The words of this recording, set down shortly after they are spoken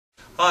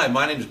Hi,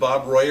 my name is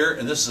Bob Royer,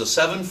 and this is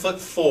a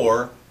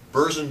 7'4"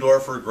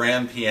 Börsendorfer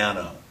grand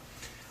piano.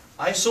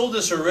 I sold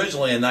this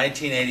originally in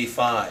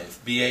 1985.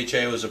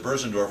 BHA was a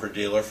Börsendorfer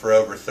dealer for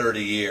over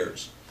 30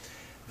 years.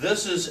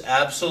 This is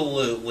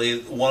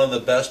absolutely one of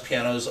the best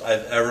pianos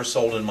I've ever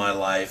sold in my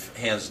life,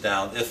 hands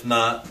down, if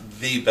not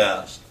the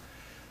best.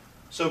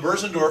 So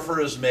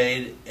Börsendorfer is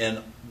made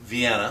in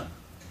Vienna,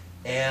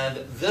 and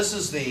this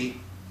is the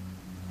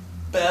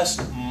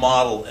best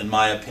model in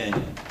my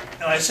opinion.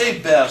 And I say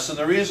best, and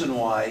the reason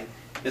why,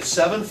 it's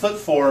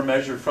 7'4",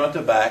 measured front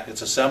to back.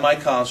 It's a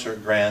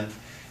semi-concert grand.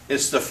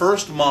 It's the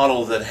first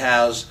model that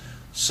has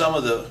some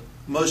of the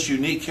most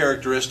unique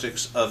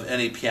characteristics of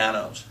any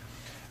pianos.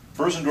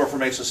 Börsendorfer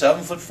makes a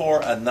 7'4",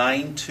 a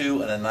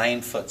 9'2", and a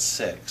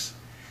 9'6".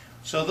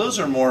 So those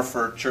are more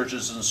for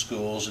churches and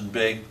schools and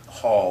big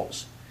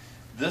halls.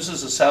 This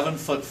is a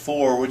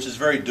 7'4", which is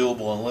very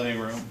doable in living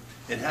room.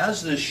 It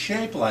has this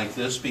shape like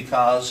this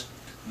because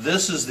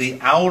this is the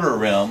outer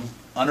rim.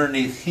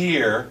 Underneath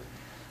here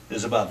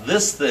is about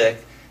this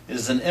thick,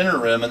 is an inner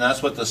rim, and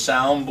that's what the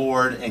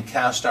soundboard and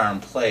cast iron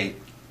plate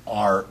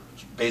are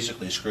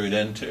basically screwed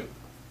into.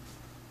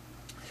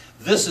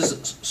 This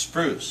is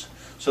spruce,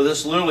 so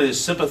this literally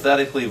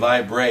sympathetically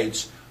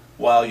vibrates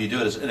while you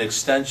do it as an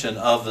extension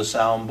of the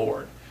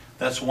soundboard.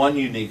 That's one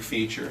unique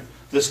feature.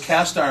 This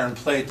cast iron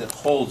plate that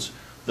holds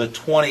the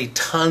 20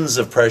 tons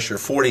of pressure,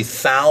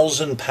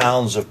 40,000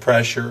 pounds of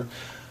pressure,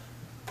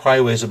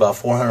 probably weighs about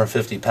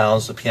 450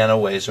 pounds. The piano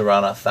weighs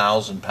around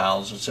 1,000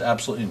 pounds. It's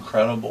absolutely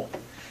incredible.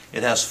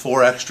 It has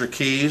 4 extra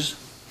keys.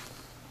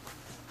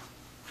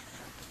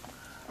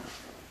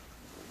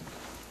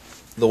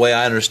 The way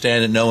I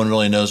understand it, no one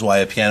really knows why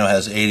a piano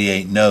has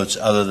 88 notes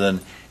other than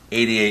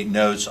 88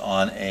 notes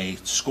on a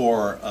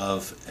score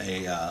of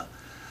a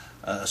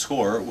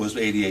score was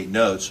 88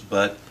 notes,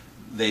 but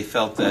they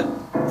felt that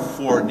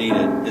 4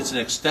 needed. It's an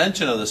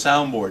extension of the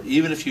soundboard.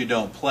 Even if you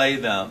don't play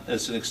them,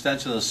 it's an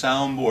extension of the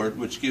soundboard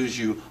which gives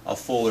you a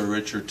fuller,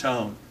 richer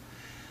tone.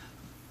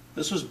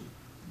 This was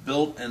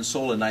built and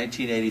sold in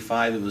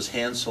 1985. It was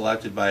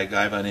hand-selected by a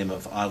guy by the name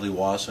of Audley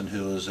Wasson,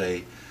 who is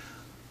a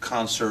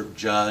concert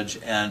judge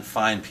and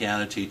fine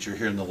piano teacher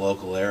here in the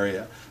local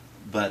area.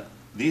 But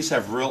these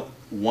have real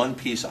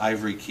one-piece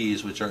ivory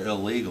keys, which are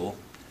illegal,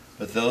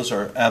 but those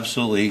are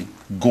absolutely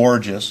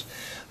gorgeous.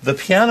 The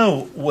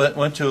piano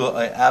went to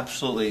an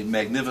absolutely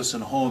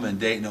magnificent home in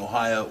Dayton,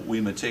 Ohio.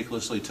 We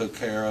meticulously took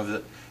care of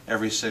it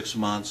every 6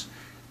 months.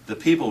 The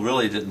people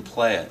really didn't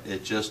play it.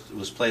 It just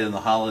was played in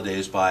the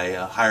holidays by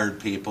hired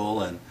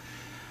people, and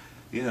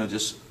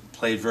just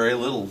played very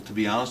little, to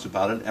be honest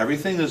about it.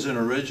 Everything is in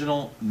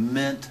original,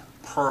 mint,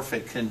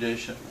 perfect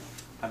condition.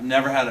 I've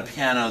never had a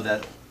piano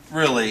that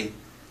really,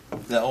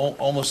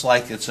 almost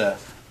like it's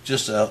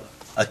just a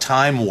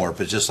time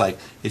warp. It's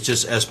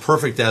just as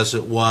perfect as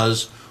it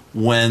was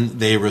when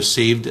they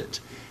received it.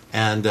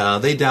 And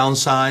they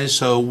downsized,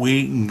 so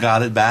we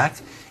got it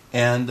back.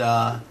 And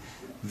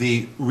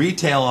the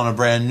retail on a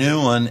brand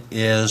new one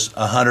is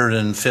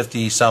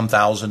 $150-some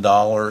thousand.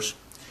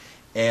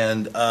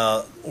 And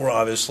we're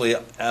obviously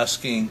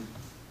asking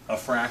a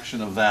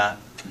fraction of that.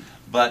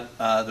 But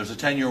there's a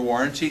 10-year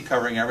warranty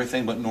covering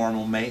everything but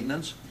normal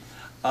maintenance.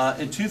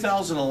 In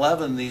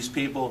 2011, these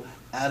people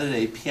added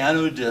a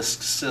piano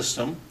disc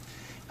system,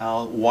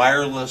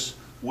 wireless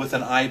with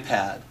an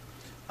iPad.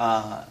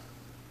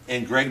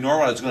 And Greg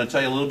Norwood is going to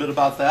tell you a little bit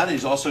about that.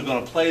 He's also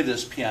going to play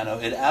this piano.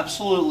 It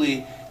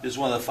absolutely is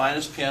one of the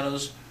finest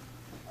pianos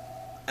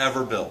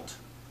ever built.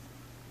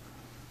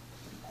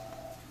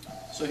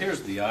 So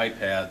here's the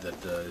iPad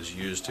that is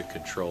used to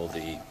control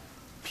the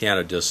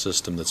piano disc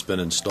system that's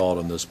been installed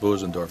in this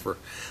Börsendorfer.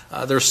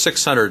 There's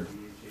 600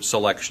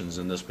 selections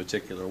in this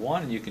particular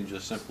one, and you can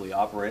just simply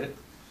operate it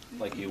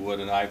like you would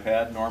an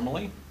iPad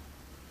normally.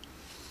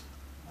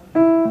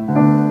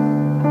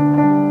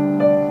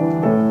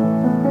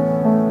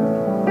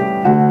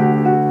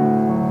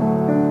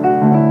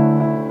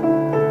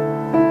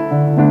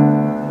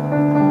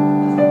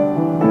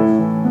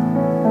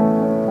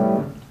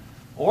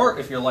 Or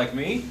if you're like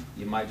me,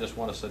 you might just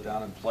want to sit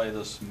down and play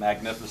this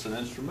magnificent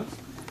instrument,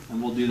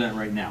 and we'll do that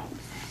right now.